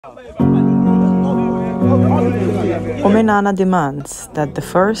Omenana demands that the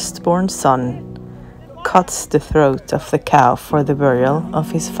firstborn son cuts the throat of the cow for the burial of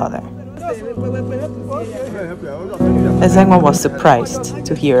his father. Ezenwa was surprised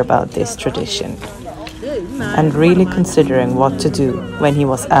to hear about this tradition and really considering what to do when he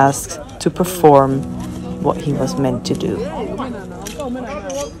was asked to perform what he was meant to do.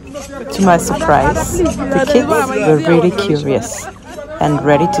 To my surprise, the kids were really curious and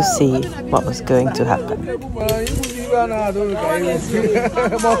ready to see what was going to happen.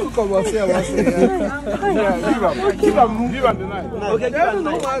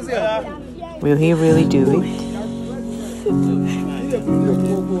 Will he really do it?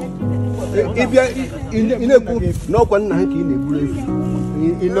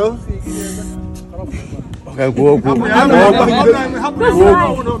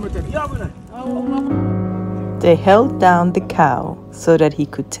 They held down the cow so that he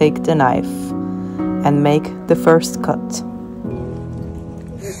could take the knife and make the first cut.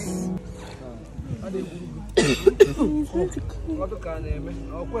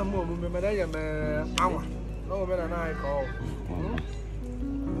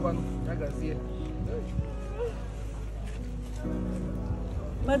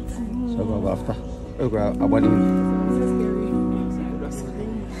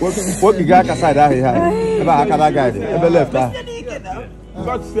 What you got aside here? About a guy, ever left.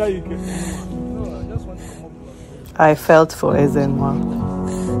 I felt for Ezenwa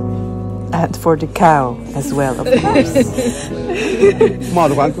and for the cow as well, of course.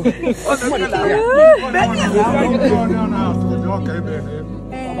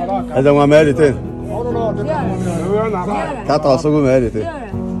 Ezenwa married it. That also married it.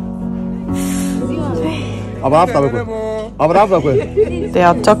 They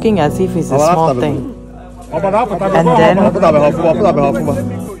are talking as if it's a small thing. And then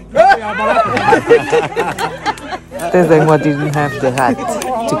Ezenwa didn't have the hat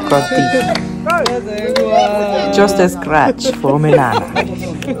to cut deep. Just a scratch for Omenana.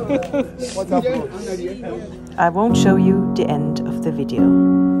 I won't show you the end of the video,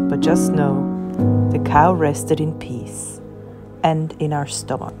 but just know the cow rested in peace and in our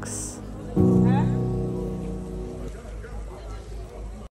stomachs.